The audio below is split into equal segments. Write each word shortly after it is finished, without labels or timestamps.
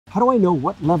How do I know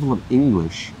what level of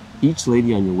English each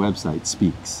lady on your website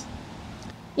speaks?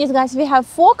 Yes, guys, we have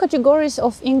 4 categories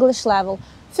of English level.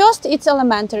 First, it's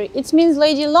elementary. It means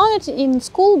lady learned it in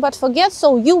school but forget,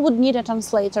 so you would need a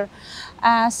translator.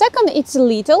 Second, it's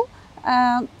little.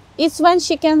 It's when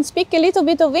she can speak a little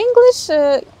bit of English.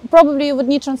 Probably you would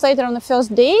need translator on the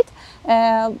first date,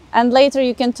 and later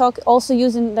you can talk also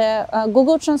using the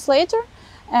Google Translator.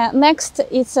 Next,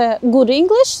 it's good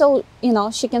English, so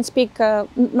she can speak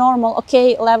normal,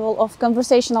 okay level of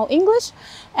conversational English,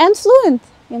 and fluent,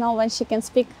 when she can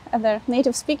speak as a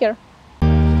native speaker.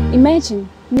 Imagine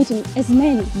meeting as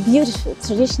many beautiful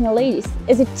traditional ladies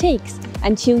as it takes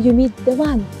until you meet the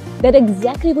one. That's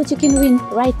exactly what you can win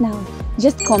right now.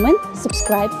 Just comment,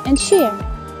 subscribe and share.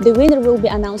 The winner will be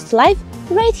announced live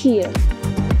right here.